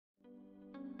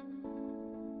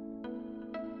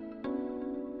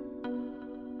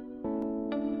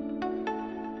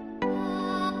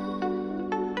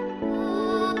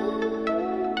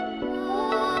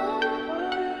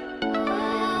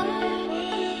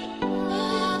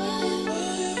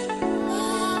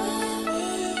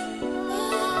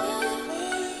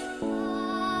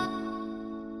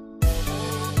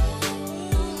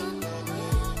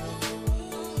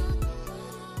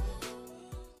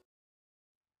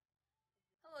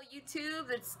YouTube,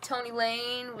 it's Tony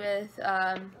Lane with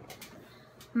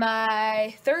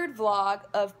my third vlog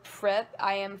of prep.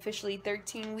 I am officially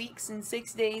 13 weeks and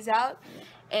 6 days out,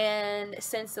 and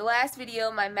since the last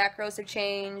video my macros have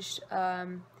changed.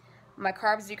 My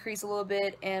carbs decreased a little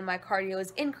bit and my cardio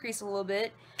has increased a little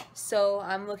bit, so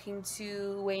I'm looking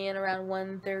to weigh in around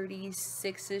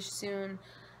 136ish soon,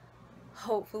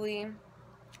 hopefully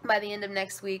by the end of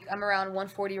next week. I'm around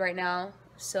 140 right now,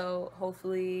 so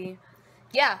hopefully.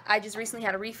 Yeah, I just recently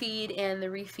had a refeed, and the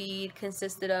refeed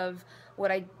consisted of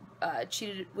what I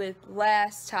cheated with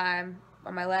last time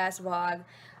on my last vlog.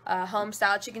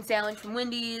 Home-style chicken sandwich from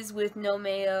Wendy's with no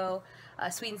mayo,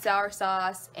 sweet and sour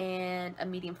sauce, and a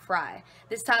medium fry.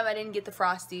 This time I didn't get the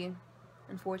Frosty,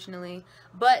 unfortunately,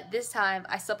 but this time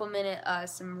I supplemented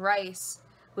some rice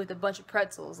with a bunch of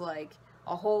pretzels, like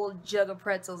a whole jug of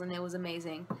pretzels, and it was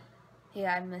amazing.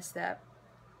 Yeah, I missed that.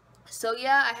 So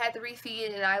yeah, I had the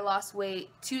refeed and I lost weight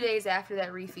 2 days after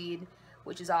that refeed,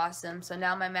 which is awesome. So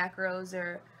now my macros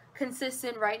are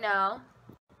consistent right now.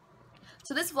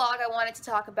 So this vlog I wanted to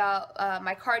talk about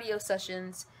my cardio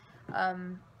sessions.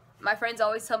 My friends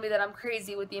always tell me that I'm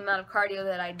crazy with the amount of cardio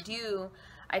that I do.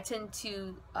 I tend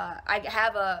to, I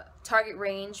have a target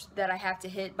range that I have to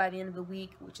hit by the end of the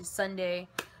week, which is Sunday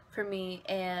for me,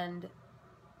 and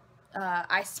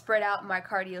I spread out my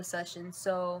cardio sessions.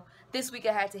 So this week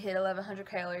I had to hit 1100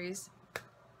 calories,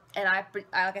 and I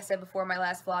like I said before in my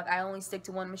last vlog, I only stick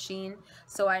to one machine,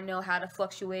 so I know how to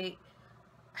fluctuate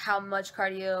how much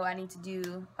cardio I need to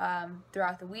do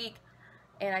throughout the week.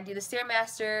 And I do the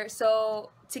Stairmaster.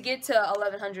 So to get to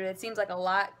 1100, it seems like a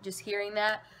lot just hearing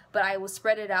that, but I will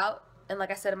spread it out. And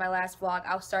like I said in my last vlog,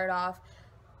 I'll start off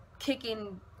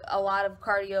kicking a lot of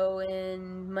cardio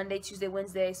in Monday, Tuesday,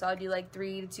 Wednesday. So I'll do like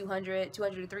 300 to 200,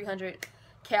 200 to 300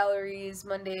 calories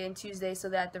Monday and Tuesday, so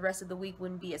that the rest of the week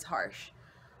wouldn't be as harsh.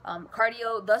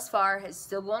 Cardio thus far has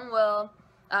still gone well.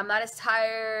 I'm not as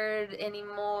tired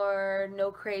anymore,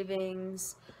 no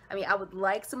cravings. I mean, I would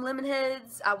like some lemon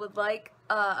heads, I would like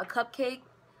a cupcake,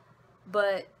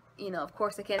 but you know, of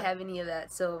course I can't have any of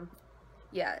that. So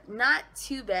yeah, not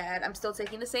too bad. I'm still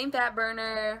taking the same fat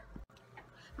burner.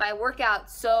 My workout,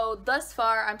 so thus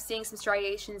far I'm seeing some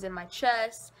striations in my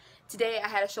chest. Today I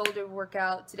had a shoulder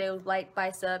workout. Today was light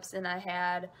biceps, and I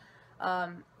had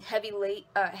heavy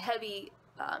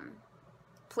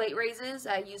plate raises.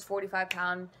 I used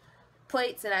 45-pound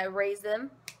plates and I raised them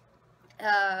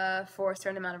for a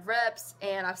certain amount of reps,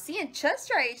 and I'm seeing chest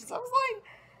striations. I was like,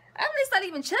 it's not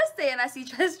even chest day and I see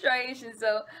chest striations.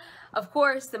 So of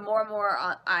course, the more and more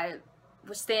I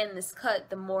stay in this cut,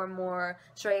 the more and more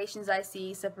striations I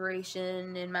see,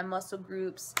 separation in my muscle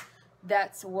groups.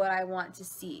 That's what I want to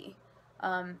see.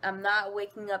 I'm not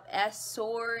waking up as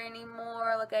sore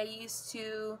anymore like I used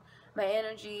to. My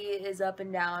energy is up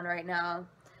and down right now.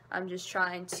 I'm just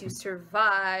trying to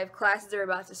survive. Classes are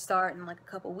about to start in like a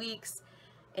couple weeks,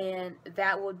 and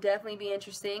that will definitely be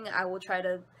interesting. I will try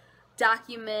to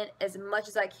document as much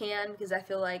as I can, because I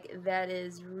feel like that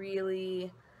is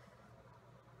really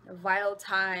a vital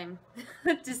time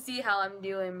to see how I'm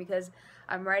doing, because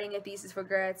I'm writing a thesis for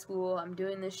grad school, I'm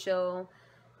doing this show,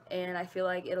 and I feel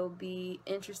like it'll be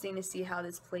interesting to see how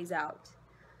this plays out.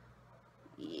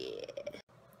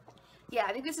 Yeah,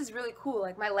 I think this is really cool.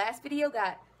 Like, my last video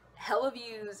got hella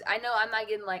views. I know I'm not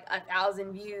getting like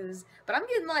 1,000 views, but I'm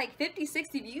getting like 50,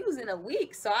 60 views in a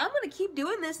week. So I'm gonna keep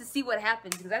doing this to see what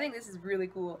happens, because I think this is really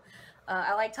cool.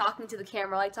 I like talking to the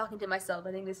camera, I like talking to myself.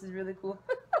 I think this is really cool.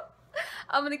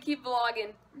 I'm gonna keep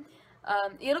vlogging.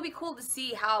 It'll be cool to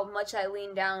see how much I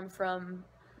leaned down from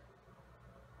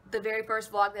the very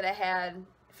first vlog that I had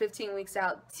 15 weeks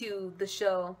out to the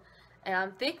show. And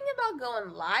I'm thinking about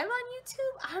going live on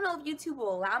YouTube. I don't know if YouTube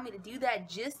will allow me to do that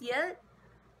just yet,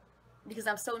 because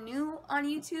I'm so new on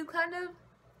YouTube, kind of.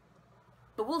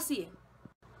 But we'll see.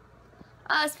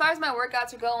 As far as my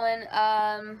workouts are going,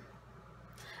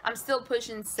 I'm still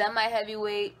pushing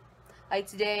semi-heavyweight. Like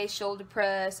today, shoulder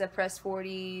press, I pressed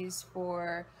 40s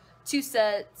for 2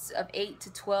 sets of 8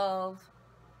 to 12.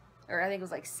 Or I think it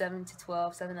was like 7 to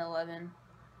 12, 7 to 11.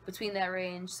 Between that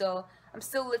range. So I'm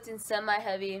still lifting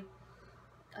semi-heavy.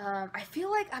 I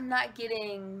feel like I'm not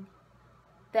getting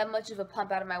that much of a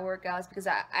pump out of my workouts, because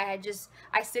I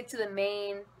stick to the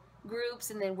main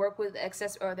groups and then work with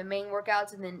the main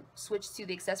workouts, and then switch to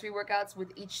the accessory workouts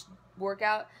with each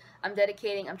workout. I'm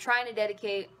trying to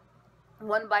dedicate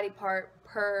one body part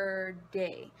per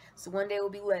day. So one day will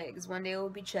be legs, one day will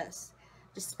be chest.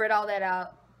 Just spread all that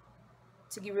out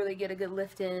to really get a good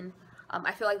lift in.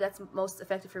 I feel like that's most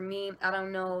effective for me. I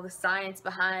don't know the science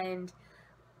behind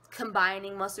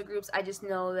combining muscle groups. I just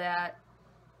know that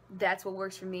that's what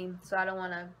works for me, so I don't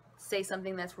want to say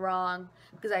something that's wrong,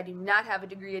 because I do not have a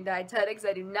degree in dietetics,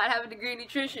 I do not have a degree in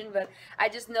nutrition, but I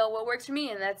just know what works for me,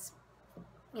 and that's,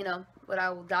 you know, what I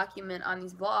will document on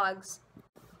these vlogs.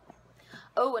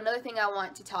 Oh, another thing I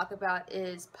want to talk about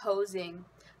is posing.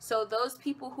 So those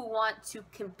people who want to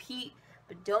compete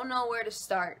but don't know where to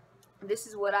start, this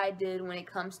is what I did when it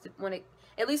comes to,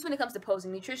 at least when it comes to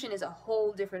posing. Nutrition is a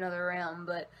whole different other realm,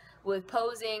 but with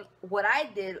posing, what I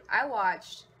did, I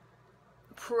watched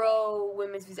pro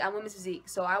women's physique. I'm women's physique,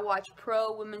 so I watched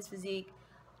pro women's physique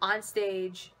on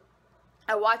stage.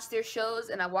 I watched their shows,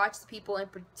 and I watched people in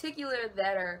particular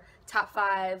that are top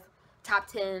 5, top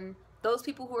 10, those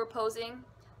people who are posing.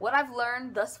 What I've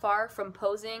learned thus far from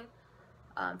posing,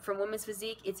 from women's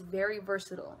physique, it's very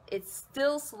versatile. It's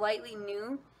still slightly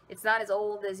new. It's not as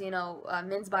old as, you know,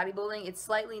 men's bodybuilding. It's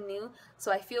slightly new,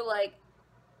 so I feel like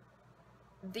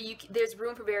there's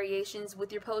room for variations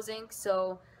with your posing.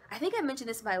 So I think I mentioned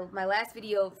this in my last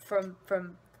video from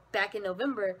back in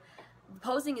November.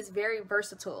 Posing is very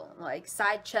versatile. Like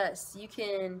side chest, you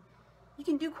can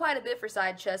do quite a bit for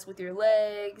side chest with your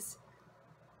legs.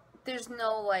 There's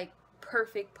no like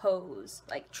perfect pose.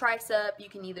 Like tricep, you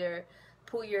can either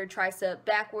pull your tricep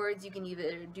backwards, you can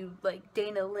either do like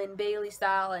Dana Lynn Bailey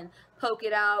style and poke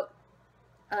it out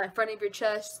in front of your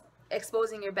chest,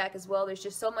 exposing your back as well. There's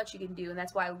just so much you can do, and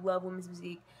that's why I love women's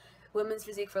physique. Women's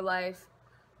physique for life.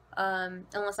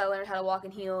 Unless I learn how to walk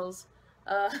in heels,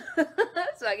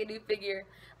 so I can do figure.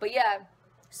 But yeah,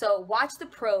 so watch the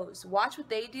pros, watch what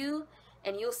they do,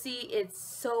 and you'll see it's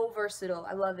so versatile.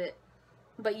 I love it.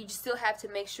 But you still have to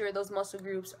make sure those muscle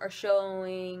groups are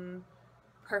showing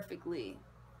perfectly.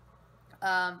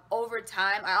 Over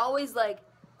time, I always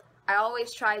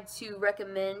try to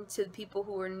recommend to people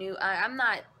who are new. I'm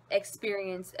not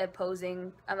experienced at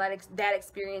posing. I'm not that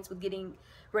experienced with getting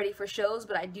ready for shows,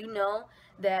 but I do know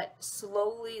that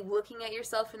slowly looking at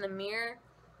yourself in the mirror,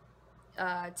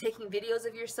 taking videos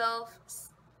of yourself,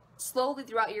 slowly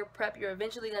throughout your prep, you're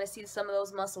eventually going to see some of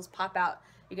those muscles pop out.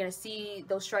 You're going to see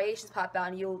those striations pop out,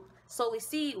 and you'll slowly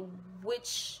see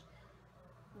which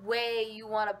way you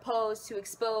want to pose to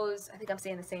expose. I think I'm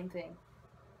saying the same thing.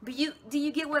 But do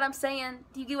you get what I'm saying?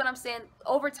 Do you get what I'm saying?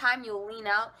 Over time, you'll lean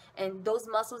out, and those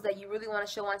muscles that you really want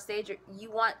to show on stage,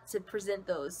 you want to present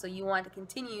those. So you want to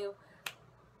continue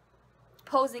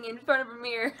posing in front of a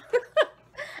mirror.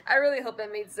 I really hope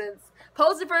that made sense.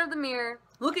 Pose in front of the mirror,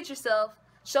 look at yourself,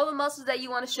 show the muscles that you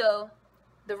want to show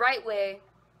the right way.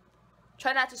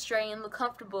 Try not to strain, look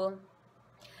comfortable.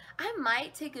 I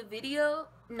might take a video.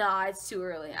 Nah, it's too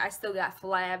early. I still got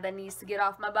flab that needs to get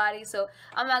off my body, so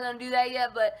I'm not going to do that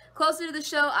yet. But closer to the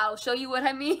show, I'll show you what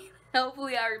I mean.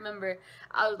 Hopefully I remember.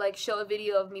 I'll like show a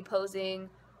video of me posing.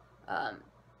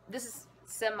 This is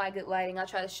semi-good lighting. I'll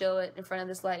try to show it in front of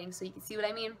this lighting so you can see what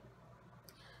I mean.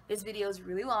 This video is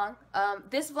really long.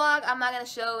 This vlog, I'm not going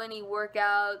to show any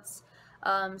workouts.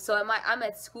 So I'm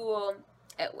at school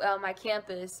at my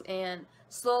campus, and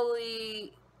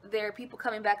slowly there are people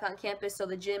coming back on campus, so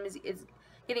the gym is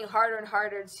getting harder and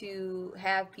harder to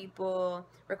have people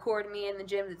record me in the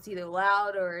gym. It's either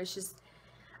loud or it's just,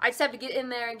 I just have to get in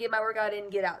there and get my workout in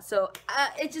and get out. So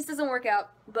it just doesn't work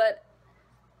out. But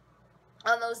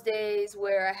on those days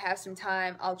where I have some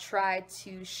time, I'll try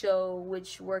to show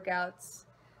which workouts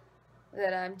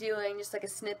that I'm doing, just like a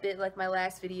snippet. Like my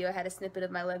last video, I had a snippet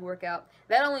of my leg workout.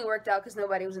 That only worked out because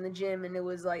nobody was in the gym and it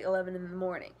was like 11 in the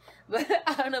morning. But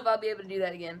I don't know if I'll be able to do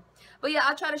that again. But yeah,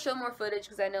 I'll try to show more footage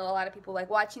because I know a lot of people like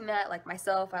watching that. Like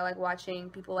myself, I like watching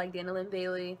people like Dana Lynn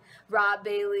Bailey, Rob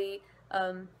Bailey,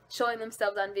 showing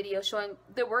themselves on video, showing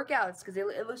their workouts because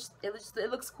it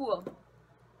looks cool.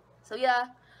 So yeah,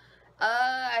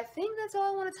 I think that's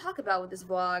all I want to talk about with this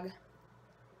vlog.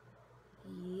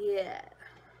 Yeah.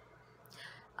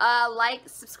 Like,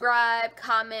 subscribe,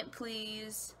 comment,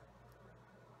 please.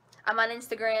 I'm on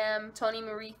Instagram,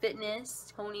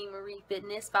 ToniMarieFitness.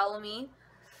 ToniMarieFitness. Follow me.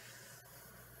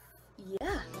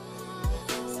 Yeah.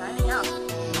 Signing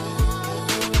out.